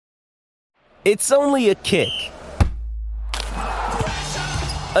It's only a kick,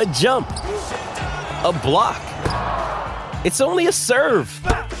 a jump, a block. It's only a serve.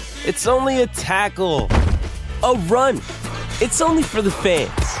 It's only a tackle, a run. It's only for the fans.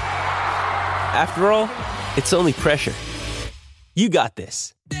 After all, it's only pressure. You got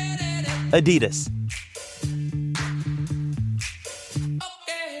this. Adidas.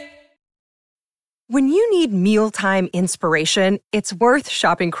 When you need mealtime inspiration, it's worth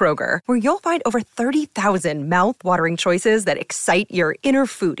shopping Kroger, where you'll find over 30,000 mouth-watering choices that excite your inner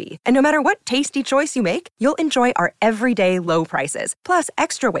foodie. And no matter what tasty choice you make, you'll enjoy our everyday low prices, plus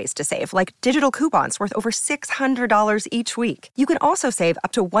extra ways to save, like digital coupons worth over $600 each week. You can also save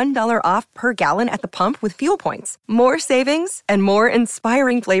up to $1 off per gallon at the pump with fuel points. More savings and more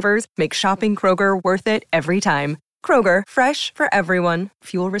inspiring flavors make shopping Kroger worth it every time. Kroger, fresh for everyone.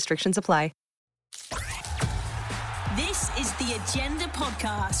 Fuel restrictions apply. This is the Agenda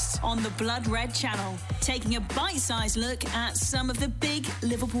Podcast on the Blood Red Channel, taking a bite-sized look at some of the big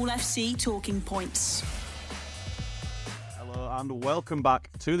Liverpool FC talking points. Hello and welcome back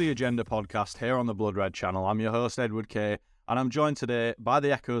to the Agenda Podcast here on the Blood Red Channel. I'm your host, Edward Kay, and I'm joined today by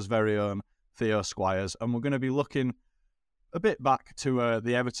the Echo's very own Theo Squires, and we're going to be looking a bit back to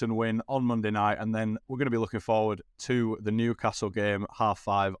the Everton win on Monday night, and then we're going to be looking forward to the Newcastle game,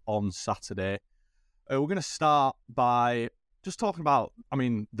 5:30 on Saturday. We're going to start by just talking about,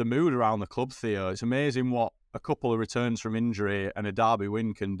 the mood around the club, Theo. It's amazing what a couple of returns from injury and a derby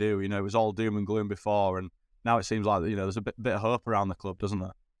win can do. You know, it was all doom and gloom before, and now it seems like, there's a bit of hope around the club, doesn't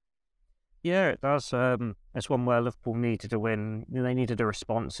there? Yeah, it does. It's one where Liverpool needed a win. They needed a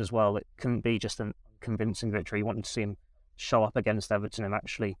response as well. It couldn't be just a convincing victory. You wanted to see him show up against Everton and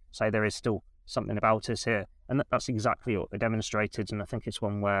actually say there is still something about us here. And that's exactly what they demonstrated. And I think it's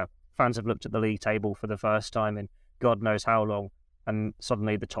one where fans have looked at the league table for the first time in God knows how long, and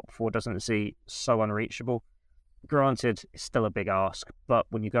suddenly the top four doesn't seem so unreachable. Granted, it's still a big ask, but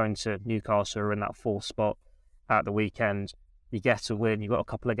when you go into Newcastle or in that fourth spot at the weekend, you get a win, you've got a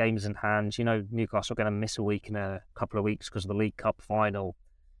couple of games in hand. You know Newcastle are going to miss a week in a couple of weeks because of the League Cup final.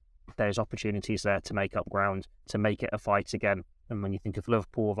 There's opportunities there to make up ground, to make it a fight again. And when you think of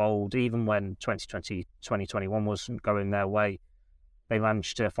Liverpool of old, even when 2020, 2021 wasn't going their way, they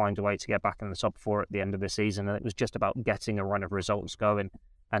managed to find a way to get back in the top four at the end of the season. And it was just about getting a run of results going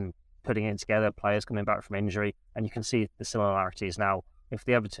and putting it together, players coming back from injury. And you can see the similarities now. If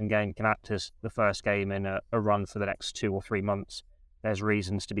the Everton game can act as the first game in a run for the next 2 or 3 months, there's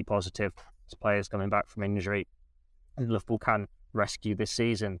reasons to be positive. As players coming back from injury, and Liverpool can rescue this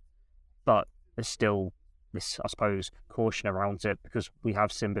season. But there's still this, I suppose, caution around it, because we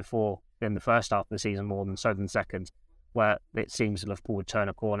have seen before in the first half of the season more than so than the second, where it seems Liverpool would turn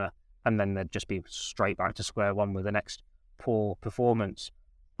a corner and then they'd just be straight back to square one with the next poor performance.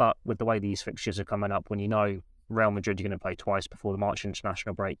 But with the way these fixtures are coming up, when you know Real Madrid you're going to play twice before the March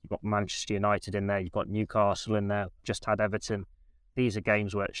international break, you've got Manchester United in there, you've got Newcastle in there, just had Everton. These are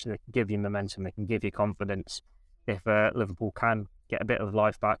games which they can give you momentum, they can give you confidence. If Liverpool can get a bit of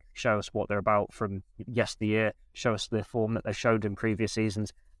life back, show us what they're about from yesteryear, show us the form that they've showed in previous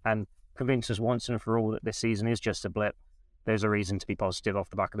seasons, and convince us once and for all that this season is just a blip, there's a reason to be positive off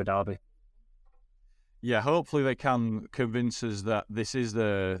the back of the derby. Yeah, hopefully they can convince us that this is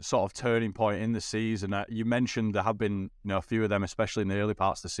the sort of turning point in the season. You mentioned there have been a few of them, especially in the early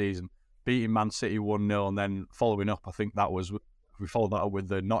parts of the season, beating Man City 1-0 and then following up, I think we followed that up with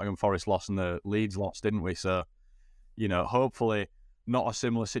the Nottingham Forest loss and the Leeds loss, didn't we? So, hopefully not a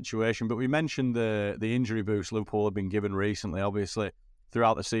similar situation. But we mentioned the injury boost Liverpool have been given recently. Obviously,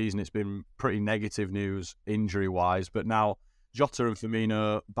 throughout the season, it's been pretty negative news injury-wise. But now, Jota and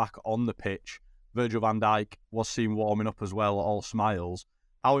Firmino back on the pitch. Virgil van Dijk was seen warming up as well, all smiles.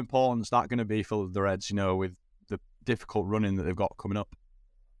 How important is that going to be for the Reds, with the difficult running that they've got coming up?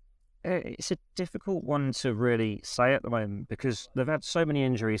 It's a difficult one to really say at the moment, because they've had so many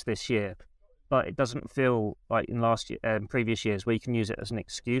injuries this year, but it doesn't feel like in previous years where you can use it as an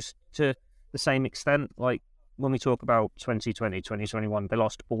excuse to the same extent. Like when we talk about 2020, 2021, they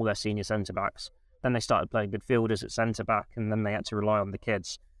lost all their senior centre-backs. Then they started playing midfielders at centre-back, and then they had to rely on the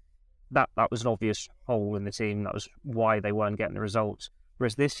kids. That was an obvious hole in the team. That was why they weren't getting the results.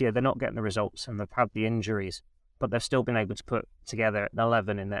 Whereas this year, they're not getting the results, and they've had the injuries, but they've still been able to put together an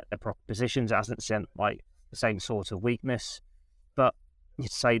 11 in their proper positions. It hasn't sent like the same sort of weakness. But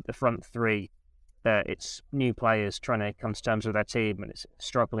you'd say the front three, it's new players trying to come to terms with their team, and it's a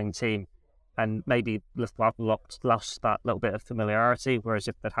struggling team. And maybe Liverpool have lost that little bit of familiarity, whereas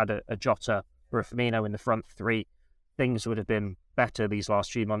if they'd had a Jota or a Firmino in the front three, things would have been better these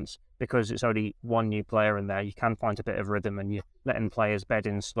last few months because it's only one new player in there. You can find a bit of rhythm and you're letting players bed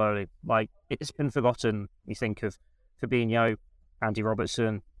in slowly. Like, it's been forgotten. You think of Fabinho, Andy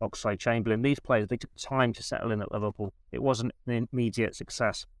Robertson, Oxlade-Chamberlain. These players, they took time to settle in at Liverpool. It wasn't an immediate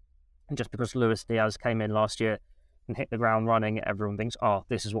success. And just because Luis Diaz came in last year and hit the ground running, everyone thinks, oh,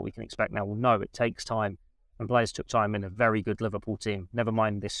 this is what we can expect now. Well, no, it takes time. And players took time in a very good Liverpool team. Never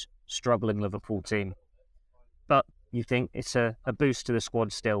mind this struggling Liverpool team. But you think it's a boost to the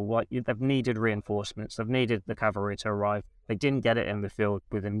squad still. They've needed reinforcements. They've needed the cavalry to arrive. They didn't get it in the field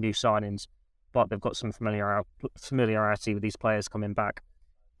with the new signings, but they've got some familiarity with these players coming back.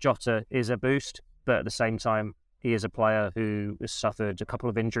 Jota is a boost, but at the same time, he is a player who has suffered a couple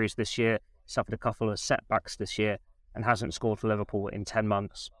of injuries this year, suffered a couple of setbacks this year, and hasn't scored for Liverpool in 10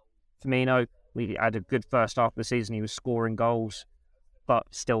 months. Firmino, we had a good first half of the season. He was scoring goals, but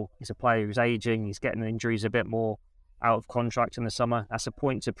still, he's a player who's aging. He's getting injuries a bit more, out of contract in the summer. That's a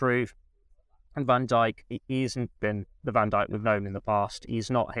point to prove. And Van Dijk, he hasn't been the Van Dijk we've known in the past.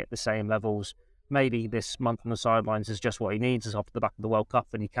 He's not hit the same levels. Maybe this month on the sidelines is just what he needs, is off the back of the World Cup,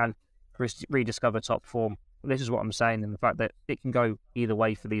 and he can rediscover top form. This is what I'm saying, in the fact that it can go either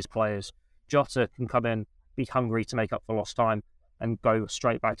way for these players. Jota can come in, be hungry to make up for lost time, and go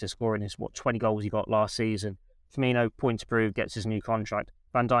straight back to scoring his 20 goals he got last season. Firmino, point to prove, gets his new contract.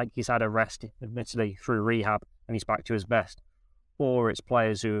 Van Dijk, he's had a rest, admittedly, through rehab, and he's back to his best. Or it's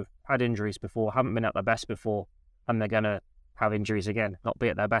players who have had injuries before, haven't been at their best before, and they're going to have injuries again, not be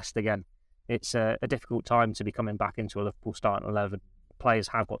at their best again. It's a difficult time to be coming back into a Liverpool starting 11. Players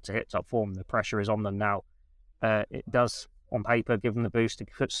have got to hit top form. The pressure is on them now. It does, on paper, give them the boost. It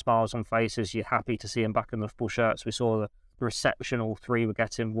puts smiles on faces. You're happy to see them back in Liverpool shirts. We saw the reception all three were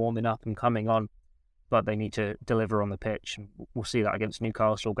getting, warming up and coming on, but they need to deliver on the pitch. We'll see that against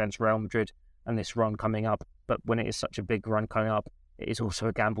Newcastle, against Real Madrid, and this run coming up. But when it is such a big run coming up, it is also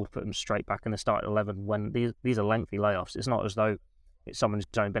a gamble to put them straight back in the starting 11 when these are lengthy layoffs. It's not as though it's someone who's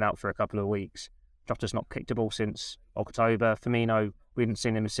only been out for a couple of weeks. Jota's not kicked a ball since October. Firmino, we haven't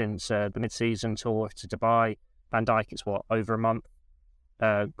seen him since the mid-season tour to Dubai. Van Dijk, it's over a month.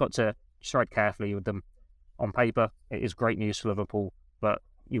 Got to tread carefully with them. On paper, it is great news for Liverpool, but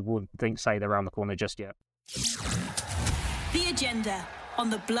you wouldn't say they're around the corner just yet. The Agenda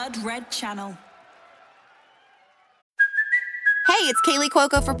on the Blood Red Channel. Hey, it's Kaylee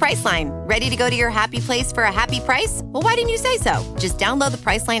Cuoco for Priceline. Ready to go to your happy place for a happy price? Well, why didn't you say so? Just download the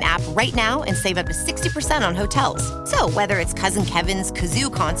Priceline app right now and save up to 60% on hotels. So whether it's Cousin Kevin's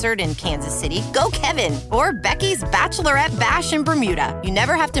Kazoo Concert in Kansas City, go Kevin, or Becky's Bachelorette Bash in Bermuda, you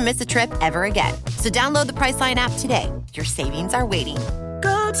never have to miss a trip ever again. So download the Priceline app today. Your savings are waiting.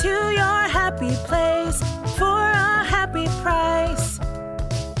 Go to your happy place for a happy price.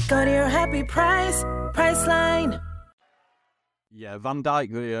 Go to your happy price, Priceline. Yeah, Van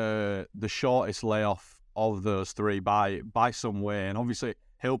Dijk, the shortest layoff of those three by some way, and obviously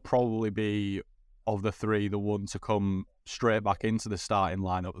he'll probably be, of the three, the one to come straight back into the starting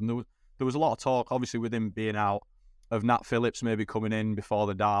lineup. And there was a lot of talk, obviously, with him being out, of Nat Phillips maybe coming in before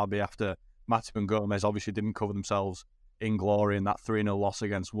the derby after Matip and Gomez obviously didn't cover themselves in glory in that 3-0 loss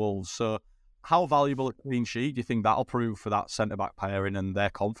against Wolves. So how valuable a clean sheet do you think that'll prove for that centre-back pairing and their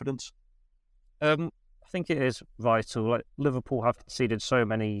confidence? I think it is vital. Like, Liverpool have conceded so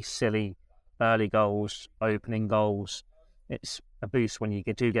many silly early goals, opening goals. It's a boost when you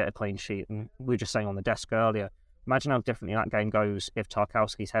do get a clean sheet. And we were just saying on the desk earlier, imagine how differently that game goes if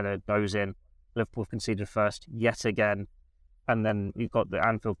Tarkowski's header goes in. Liverpool have conceded first yet again. And then you've got the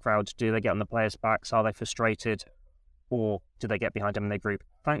Anfield crowds. Do they get on the players' backs? Are they frustrated? Or do they get behind them in their group?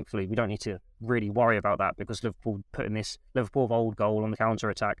 Thankfully, we don't need to really worry about that because Liverpool putting this Liverpool of old goal on the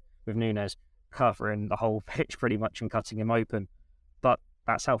counter-attack with Núñez, covering the whole pitch pretty much and cutting him open. But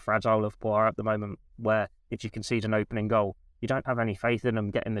that's how fragile Liverpool are at the moment, where if you concede an opening goal, you don't have any faith in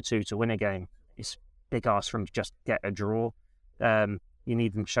them getting the two to win a game. It's big ask for them to just get a draw. You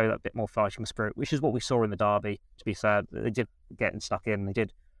need them to show that bit more fighting spirit, which is what we saw in the derby, to be fair. They did get stuck in. They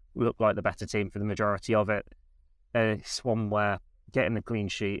did look like the better team for the majority of it. It's one where getting the clean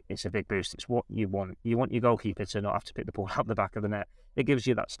sheet, it's a big boost. It's what you want. You want your goalkeeper to not have to pick the ball out the back of the net. It gives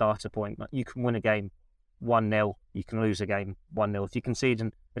you that starter point. You can win a game 1-0, you can lose a game 1-0. If you concede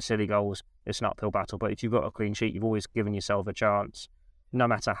a silly goals, it's an uphill battle. But if you've got a clean sheet, you've always given yourself a chance, no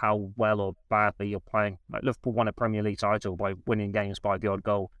matter how well or badly you're playing. Like Liverpool won a Premier League title by winning games by the odd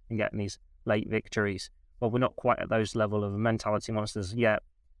goal and getting these late victories. Well, we're not quite at those level of mentality monsters yet.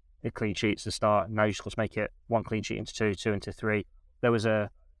 The clean sheet's the start. Now you just got to make it one clean sheet into two into three. There was a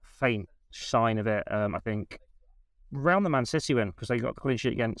faint sign of it, I think, around the Man City win, because they got a clean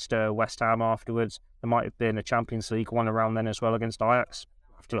sheet against West Ham afterwards. There might have been a Champions League one around then as well against Ajax.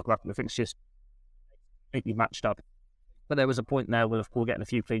 I have to look back at the fixtures, completely matched up. But there was a point there with Liverpool getting a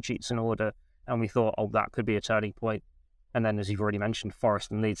few clean sheets in order, and we thought, oh, that could be a turning point. And then, as you've already mentioned,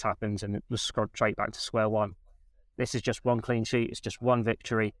 Forest and Leeds happens, and it was straight back to square one. This is just one clean sheet, it's just one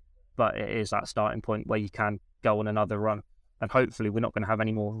victory, but it is that starting point where you can go on another run. And hopefully we're not going to have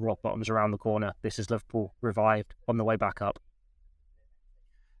any more rock bottoms around the corner. This is Liverpool revived on the way back up.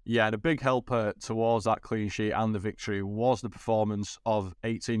 Yeah, and a big helper towards that clean sheet and the victory was the performance of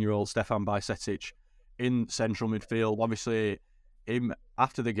 18-year-old Stefan Bajcetic in central midfield. Obviously, him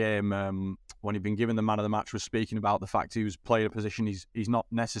after the game, when he'd been given the man of the match, was speaking about the fact he was playing a position he's not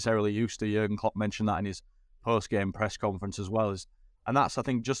necessarily used to. Jurgen Klopp mentioned that in his post-game press conference as well. And that's, I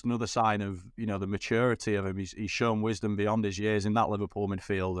think, just another sign of, the maturity of him. He's shown wisdom beyond his years in that Liverpool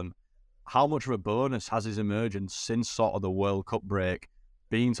midfield. And how much of a bonus has his emergence since sort of the World Cup break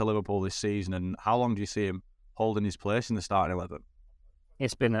been to Liverpool this season? And how long do you see him holding his place in the starting 11?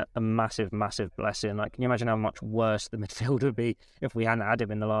 It's been a massive, massive blessing. Like, can you imagine how much worse the midfield would be if we hadn't had him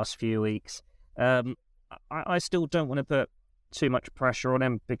in the last few weeks? I still don't want to put too much pressure on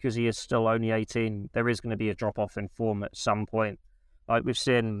him because he is still only 18. There is going to be a drop-off in form at some point. Like, we've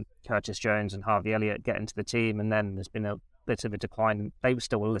seen Curtis Jones and Harvey Elliott get into the team, and then there's been a bit of a decline. They were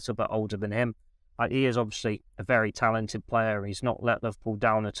still a little bit older than him. He is obviously a very talented player. He's not let Liverpool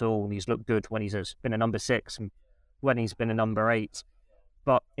down at all. He's looked good when he's been a number 6 and when he's been a number 8.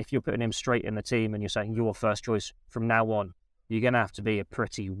 But if you're putting him straight in the team and you're saying your first choice from now on, you're going to have to be a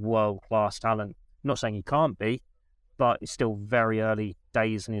pretty world-class talent. I'm not saying he can't be, but it's still very early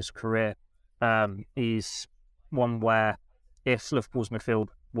days in his career. He's one where if Liverpool's midfield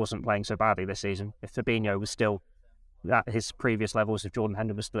wasn't playing so badly this season, if Fabinho was still at his previous levels, if Jordan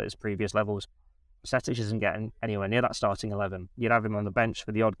Henderson was still at his previous levels, Bajcetic isn't getting anywhere near that starting 11. You'd have him on the bench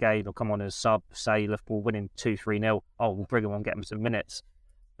for the odd game, or come on as sub, say Liverpool winning 2-3-0. Oh, we'll bring him on, get him some minutes.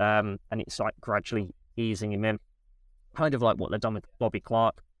 And it's like gradually easing him in. Kind of like what they've done with Bobby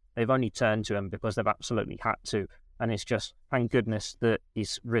Clark. They've only turned to him because they've absolutely had to. And it's just, thank goodness that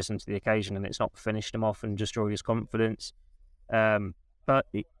he's risen to the occasion and it's not finished him off and destroyed his confidence. But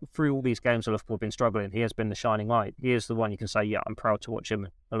through all these games where Liverpool have been struggling, he has been the shining light. He is the one you can say, yeah, I'm proud to watch him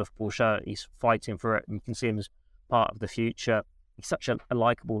in a Liverpool shirt. He's fighting for it and you can see him as part of the future. He's such a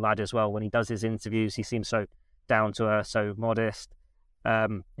likeable lad as well. When he does his interviews, he seems so down to earth, so modest,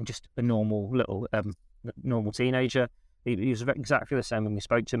 and just a normal little normal teenager. He was exactly the same when we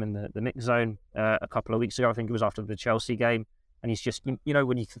spoke to him in the mix zone a couple of weeks ago. I think it was after the Chelsea game. And he's just,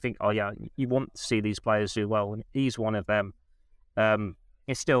 when you think, oh yeah, you want to see these players do well, and he's one of them.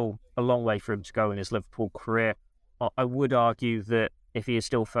 It's still a long way for him to go in his Liverpool career. I would argue that if he is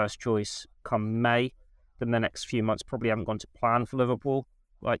still first choice come May, then the next few months probably haven't gone to plan for Liverpool.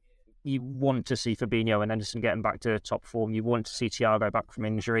 Like, you want to see Fabinho and Henderson getting back to top form. You want to see Thiago back from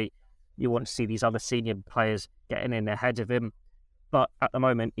injury. You want to see these other senior players getting in ahead of him. But at the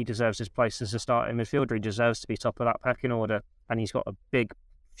moment, he deserves his place as a starting midfielder. He deserves to be top of that pecking order. And he's got a big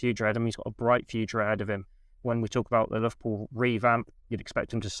future ahead of him. He's got a bright future ahead of him. When we talk about the Liverpool revamp, you'd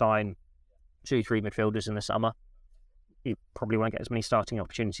expect him to sign 2-3 midfielders in the summer. He probably won't get as many starting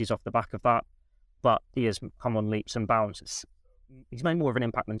opportunities off the back of that. But he has come on leaps and bounds. He's made more of an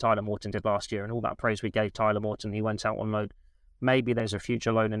impact than Tyler Morton did last year. And all that praise we gave Tyler Morton, he went out on loan. Maybe there's a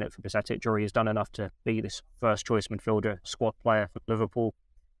future loan in it for Bajcetic. Jory has done enough to be this first choice midfielder, squad player for Liverpool.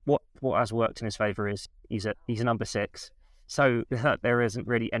 What has worked in his favour is he's a number 6. So there isn't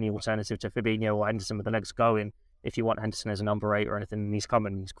really any alternative to Fabinho or Henderson with the legs going. If you want Henderson as a number 8 or anything, and he's come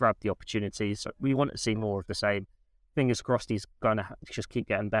and he's grabbed the opportunities. So we want to see more of the same. Fingers crossed he's going to just keep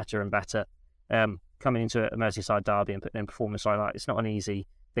getting better and better. Coming into a Merseyside derby and putting in a performance like that, it's not an easy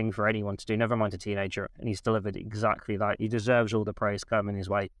thing for anyone to do, never mind a teenager, and he's delivered exactly that. He deserves all the praise coming his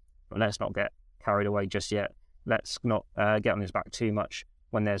way, but let's not get carried away just yet. Let's not get on his back too much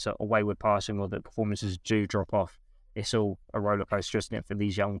when there's a wayward passing or the performances do drop off. It's all a roller coaster, isn't it, for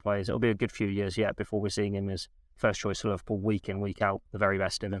these young players? It'll be a good few years yet before we're seeing him as first choice for Liverpool week in, week out, the very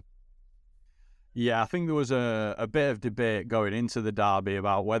best in him. Yeah, I think there was a bit of debate going into the derby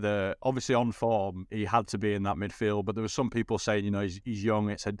about whether, obviously on form, he had to be in that midfield, but there were some people saying, he's young,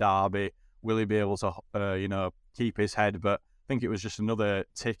 it's a derby, will he be able to, keep his head? But I think it was just another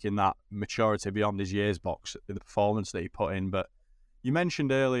tick in that maturity beyond his years box, the performance that he put in. But you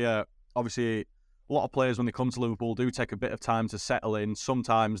mentioned earlier, obviously, a lot of players, when they come to Liverpool, do take a bit of time to settle in.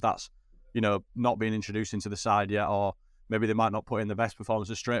 Sometimes that's, not being introduced into the side yet, or maybe they might not put in the best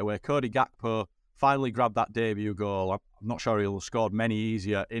performances straight away. Cody Gakpo finally grabbed that debut goal. I'm not sure he'll have scored many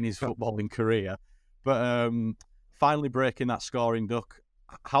easier in his footballing career, but finally breaking that scoring duck.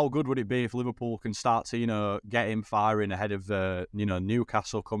 How good would it be if Liverpool can start to, get him firing ahead of,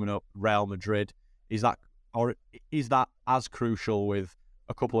 Newcastle coming up, Real Madrid? Is that as crucial with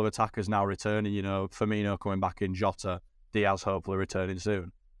a couple of attackers now returning? Firmino coming back in, Jota, Diaz hopefully returning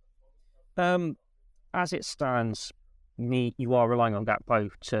soon. As it stands, you are relying on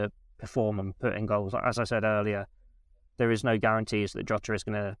Gakpo to perform and put in goals. As I said earlier, there is no guarantees that Jota is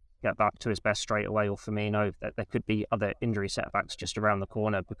going to get back to his best straight away, or Firmino. That there could be other injury setbacks just around the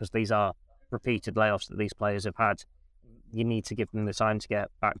corner, because these are repeated layoffs that these players have had. You need to give them the time to get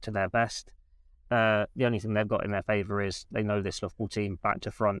back to their best. The only thing they've got in their favour is they know this Liverpool team back to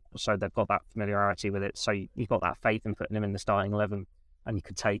front, so they've got that familiarity with it. So you've got that faith in putting him in the starting 11, and you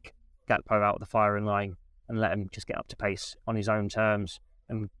could take Gakpo out of the firing line and let him just get up to pace on his own terms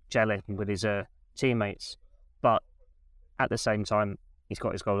and gel in with his teammates. But at the same time, he's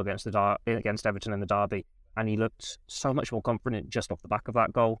got his goal against Everton in the derby, and he looked so much more confident just off the back of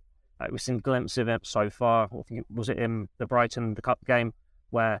that goal. We've seen glimpses of it so far. Was it in the Brighton, the Cup game,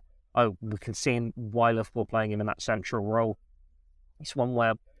 where we can see why Liverpool playing him in that central role. It's one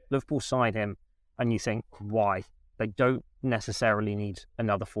where Liverpool side him, and you think, why? They don't necessarily need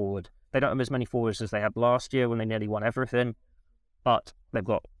another forward. They don't have as many forwards as they had last year when they nearly won everything, but they've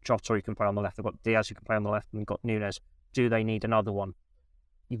got Jota who can play on the left, they've got Diaz who can play on the left, and they've got Nunes. Do they need another one?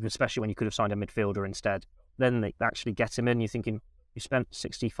 Especially when you could have signed a midfielder instead. Then they actually get him in, you're thinking, you spent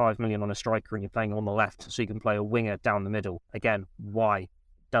 65 million on a striker and you're playing on the left so you can play a winger down the middle. Again, why?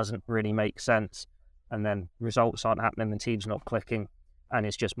 Doesn't really make sense. And then results aren't happening, the team's not clicking, and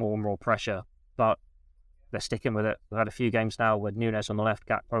it's just more and more pressure. But they're sticking with it. We've had a few games now with Nunes on the left,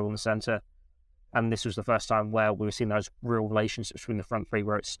 Gakpo on the centre, and this was the first time where we were seeing those real relationships between the front three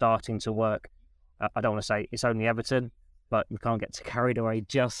where it's starting to work. I don't want to say it's only Everton, but we can't get too carried away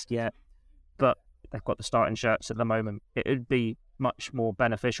just yet. But they've got the starting shirts at the moment. It would be much more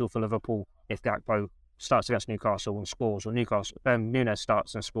beneficial for Liverpool if Gakpo starts against Newcastle and scores, or Nunes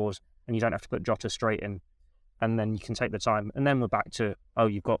starts and scores, and you don't have to put Jota straight in, and then you can take the time. And then we're back to,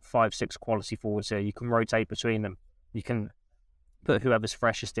 you've got 5-6 quality forwards here. You can rotate between them. You can put whoever's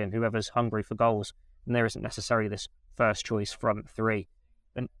freshest in, whoever's hungry for goals, and there isn't necessarily this first choice front three.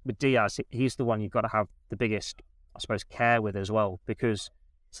 And with Diaz, he's the one you've got to have the biggest, I suppose, care with as well, because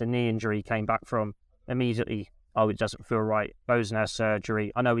it's a knee injury he came back from immediately. It doesn't feel right. Bozen has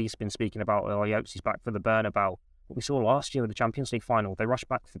surgery. I know he's been speaking about, he hopes he's back for the Bernabeu. What we saw last year with the Champions League final, they rushed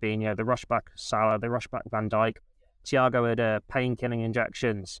back Fabinho, they rushed back Salah, they rushed back Van Dijk. Thiago had pain-killing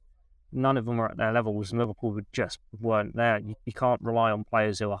injections. None of them were at their levels, and Liverpool just weren't there. You can't rely on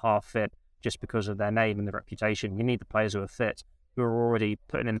players who are half fit just because of their name and their reputation. You need the players who are fit, who are already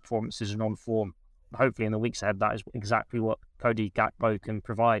putting in performances and on form. Hopefully in the weeks ahead, that is exactly what Cody Gakpo can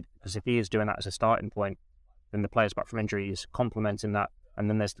provide, because if he is doing that as a starting point, then the players back from injury is complementing that, and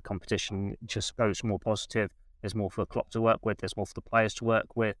then there's the competition. It just goes more positive. There's more for Klopp to work with. There's more for the players to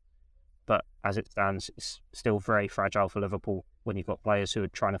work with. But as it stands, it's still very fragile for Liverpool when you've got players who are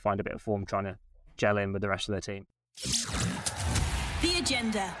trying to find a bit of form, trying to gel in with the rest of their team. The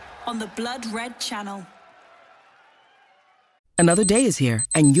Agenda on the Blood Red Channel. Another day is here,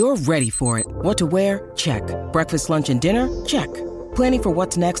 and you're ready for it. What to wear? Check. Breakfast, lunch, and dinner? Check. Planning for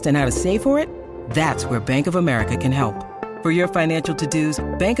what's next and how to save for it? That's where Bank of America can help. For your financial to-dos,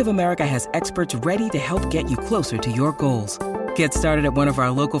 Bank of America has experts ready to help get you closer to your goals. Get started at one of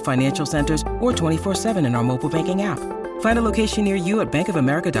our local financial centers or 24/7 in our mobile banking app. Find a location near you at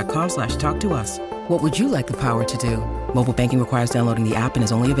bankofamerica.com/talktous. What would you like the power to do? Mobile banking requires downloading the app and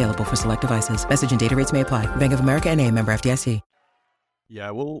is only available for select devices. Message and data rates may apply. Bank of America N.A., member FDIC. Yeah,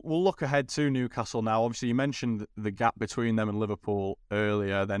 we'll look ahead to Newcastle now. Obviously, you mentioned the gap between them and Liverpool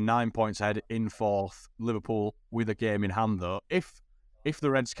earlier. They're 9 points ahead in fourth. Liverpool with a game in hand, though. If the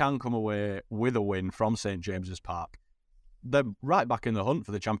Reds can come away with a win from St James's Park, they're right back in the hunt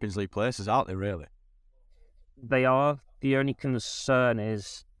for the Champions League places, aren't they, really? They are. The only concern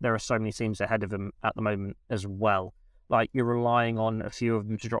is there are so many teams ahead of them at the moment as well. Like, you're relying on a few of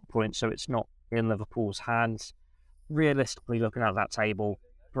them to drop points, so it's not in Liverpool's hands. Realistically, looking at that table,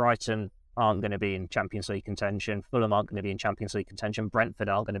 Brighton aren't going to be in Champions League contention. Fulham aren't going to be in Champions League contention. Brentford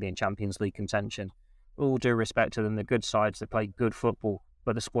are going to be in Champions League contention. All due respect to them, the good sides, they play good football,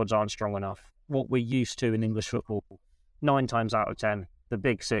 but the squads aren't strong enough. What we're used to in English football, 9 times out of 10, the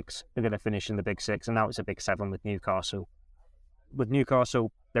big six are going to finish in the big six, and now it's a big 7 with Newcastle. With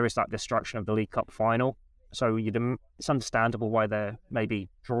Newcastle, there is that distraction of the League Cup final, so it's understandable why they're maybe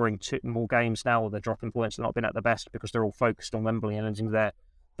drawing 2 more games now, or they're dropping points. They're not been at the best because they're all focused on Wembley and ending their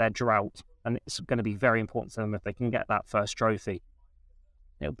drought, and it's going to be very important to them if they can get that first trophy.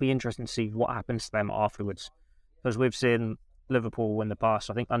 It'll be interesting to see what happens to them afterwards. Because we've seen Liverpool in the past,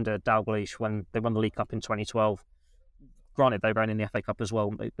 I think under Dalglish, when they won the League Cup in 2012, granted they ran in the FA Cup as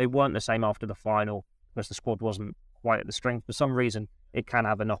well, they weren't the same after the final because the squad wasn't quite at the strength. For some reason, it can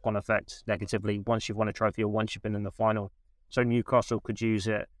have a knock-on effect negatively once you've won a trophy or once you've been in the final. So Newcastle could use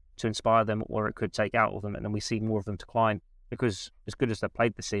it to inspire them, or it could take out of them, and then we see more of them decline. Because as good as they've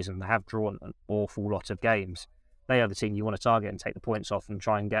played this season, they have drawn an awful lot of games. They are the team you want to target and take the points off and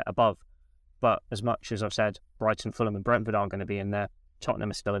try and get above. But as much as I've said, Brighton, Fulham and Brentford aren't going to be in there.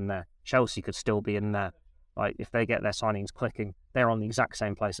 Tottenham is still in there. Chelsea could still be in there. Like, if they get their signings clicking, they're on the exact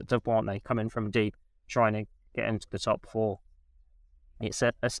same place at top, aren't they? Coming from deep, trying to get into the top four. It's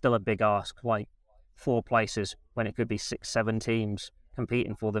still a big ask, like 4 places when it could be 6, 7 teams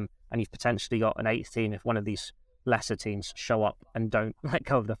competing for them, and you've potentially got an 8th team if one of these lesser teams show up and don't let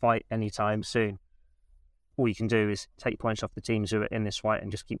go of the fight anytime soon. All you can do is take points off the teams who are in this fight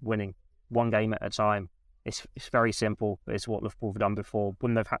and just keep winning one game at a time. It's very simple, but it's what Liverpool have done before.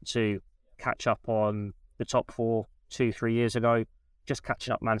 When they've had to catch up on the top 4 2-3 years ago, just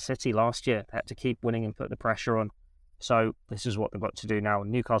catching up Man City last year, they had to keep winning and put the pressure on. So this is what they've got to do now.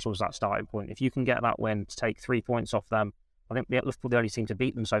 Newcastle was that starting point. If you can get that win to take 3 points off them, I think Liverpool are the only team to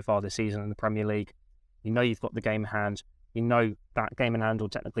beat them so far this season in the Premier League. You know you've got the game in hand. You know that game in hand will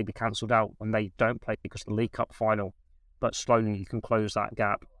technically be cancelled out when they don't play because of the League Cup final. But slowly you can close that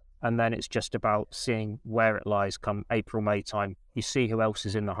gap. And then it's just about seeing where it lies come April, May time. You see who else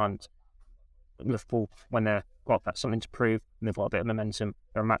is in the hunt. Liverpool, when they've got that something to prove and they've got a bit of momentum,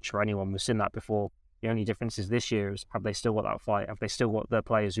 they're a match for anyone. We've seen that before. The only difference is this year is, have they still got that fight? Have they still got the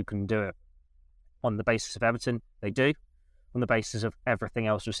players who can do it? On the basis of Everton, they do. On the basis of everything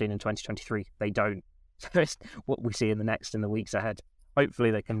else we've seen in 2023, they don't. So it's what we see in the weeks ahead. Hopefully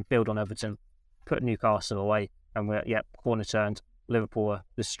they can build on Everton, put Newcastle away, and we're, corner turned. Liverpool,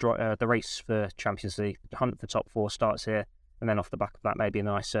 the race for Champions League, the hunt for top 4 starts here, and then off the back of that, maybe a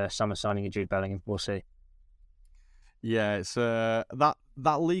nice summer signing of Jude Bellingham. We'll see. Yeah, it's that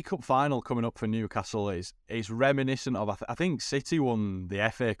League Cup final coming up for Newcastle is reminiscent of, I think City won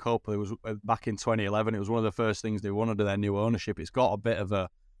the FA Cup. It was back in 2011. It was one of the first things they won under their new ownership. It's got a bit of a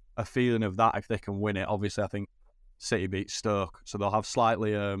feeling of that if they can win it. Obviously, I think City beat Stoke, so they'll have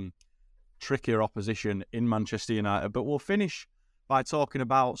slightly trickier opposition in Manchester United. But we'll finish by talking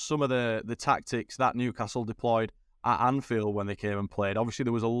about some of the tactics that Newcastle deployed at Anfield when they came and played. Obviously,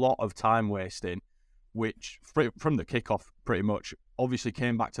 there was a lot of time wasting, which from the kickoff pretty much obviously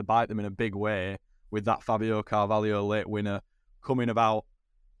came back to bite them in a big way with that Fabio Carvalho late winner coming about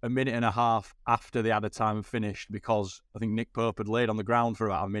a minute and a half after the added time finished, because I think Nick Pope had laid on the ground for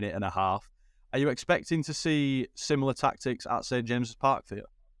about a minute and a half. Are you expecting to see similar tactics at St James's Park for you?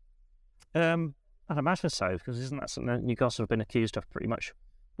 I'd imagine so, because isn't that something that Newcastle have been accused of pretty much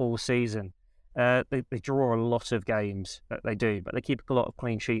all season? They draw a lot of games, that they do, but they keep a lot of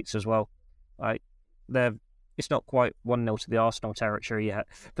clean sheets as well. Like, it's not quite 1-0 to the Arsenal territory yet,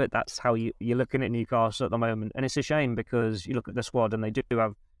 but that's how you're looking at Newcastle at the moment. And it's a shame, because you look at the squad and they do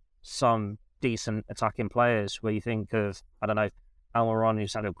have some decent attacking players, where you think of, I don't know, Almiron,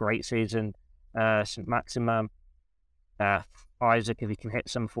 who's had a great season, St Maximin, Isaac, if he can hit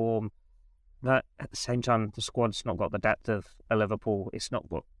some form. But at the same time, the squad's not got the depth of a Liverpool. It's not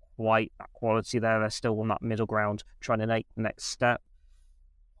got quite that quality there. They're still on that middle ground, trying to make the next step.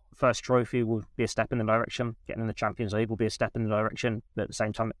 First trophy will be a step in the direction. Getting in the Champions League will be a step in the direction. But at the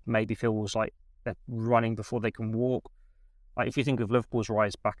same time, it maybe feels like they're running before they can walk. Like, if you think of Liverpool's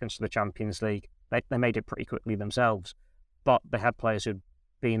rise back into the Champions League, they made it pretty quickly themselves. But they had players who'd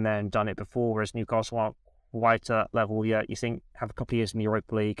been there and done it before, whereas Newcastle aren't quite at that level yet. You think, have a couple of years in the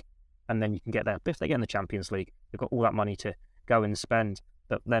Europa League, and then you can get there. But if they get in the Champions League, they've got all that money to go and spend.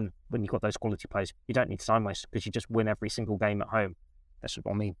 But then, when you've got those quality players, you don't need time waste, because you just win every single game at home. That's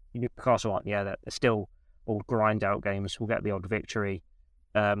what I mean. Newcastle aren't, they're still all grind out games. We'll get the odd victory,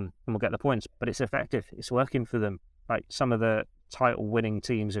 and we'll get the points. But it's effective. It's working for them. Like some of the title-winning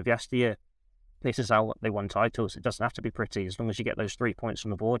teams of yesteryear, this is how they won titles. It doesn't have to be pretty, as long as you get those 3 points on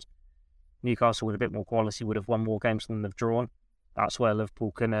the board. Newcastle, with a bit more quality, would have won more games than they've drawn. That's where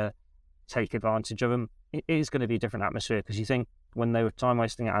Liverpool can take advantage of them. It is going to be a different atmosphere, because you think when they were time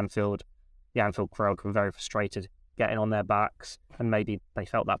wasting at Anfield, the Anfield crowd were very frustrated, getting on their backs, and maybe they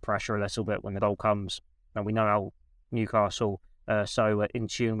felt that pressure a little bit when the goal comes. And we know how Newcastle so in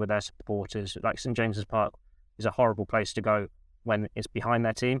tune with their supporters. Like, St James's Park is a horrible place to go when it's behind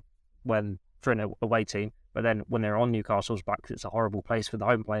their team, when for an away team, but then when they're on Newcastle's backs, it's a horrible place for the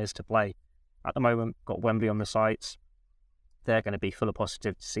home players to play. At the moment, got Wembley on the sights. They're going to be full of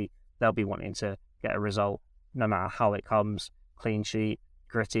positivity. They'll be wanting to get a result, no matter how it comes. Clean sheet,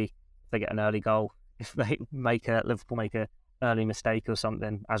 gritty. If they get an early goal, if they Liverpool make a early mistake or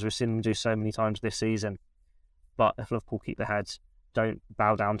something, as we've seen them do so many times this season. But if Liverpool keep their heads, don't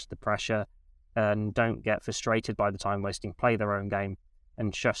bow down to the pressure, and don't get frustrated by the time wasting, play their own game,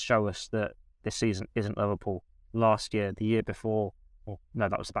 and just show us that this season isn't Liverpool. Last year, the year before, no,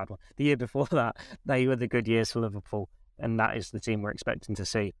 that was a bad one. The year before that, they were the good years for Liverpool, and that is the team we're expecting to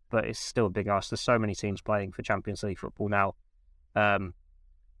see. But it's still a big ask. There's so many teams playing for Champions League football now.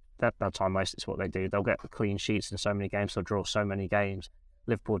 That time waste is what they do. They'll get clean sheets in so many games. They'll draw so many games.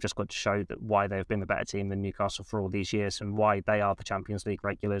 Liverpool just got to show that why they've been a better team than Newcastle for all these years, and why they are the Champions League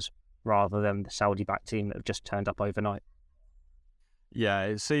regulars rather than the Saudi-backed team that have just turned up overnight. Yeah,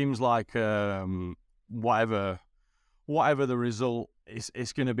 it seems like whatever the result,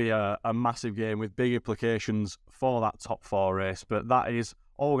 it's going to be a massive game with big implications for that top 4 race. But that is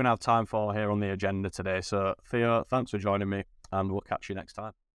all we're going to have time for here on the agenda today. So, Theo, thanks for joining me, and we'll catch you next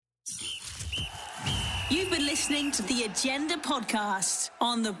time. You've been listening to the Agenda Podcast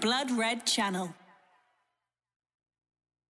on the Blood Red Channel.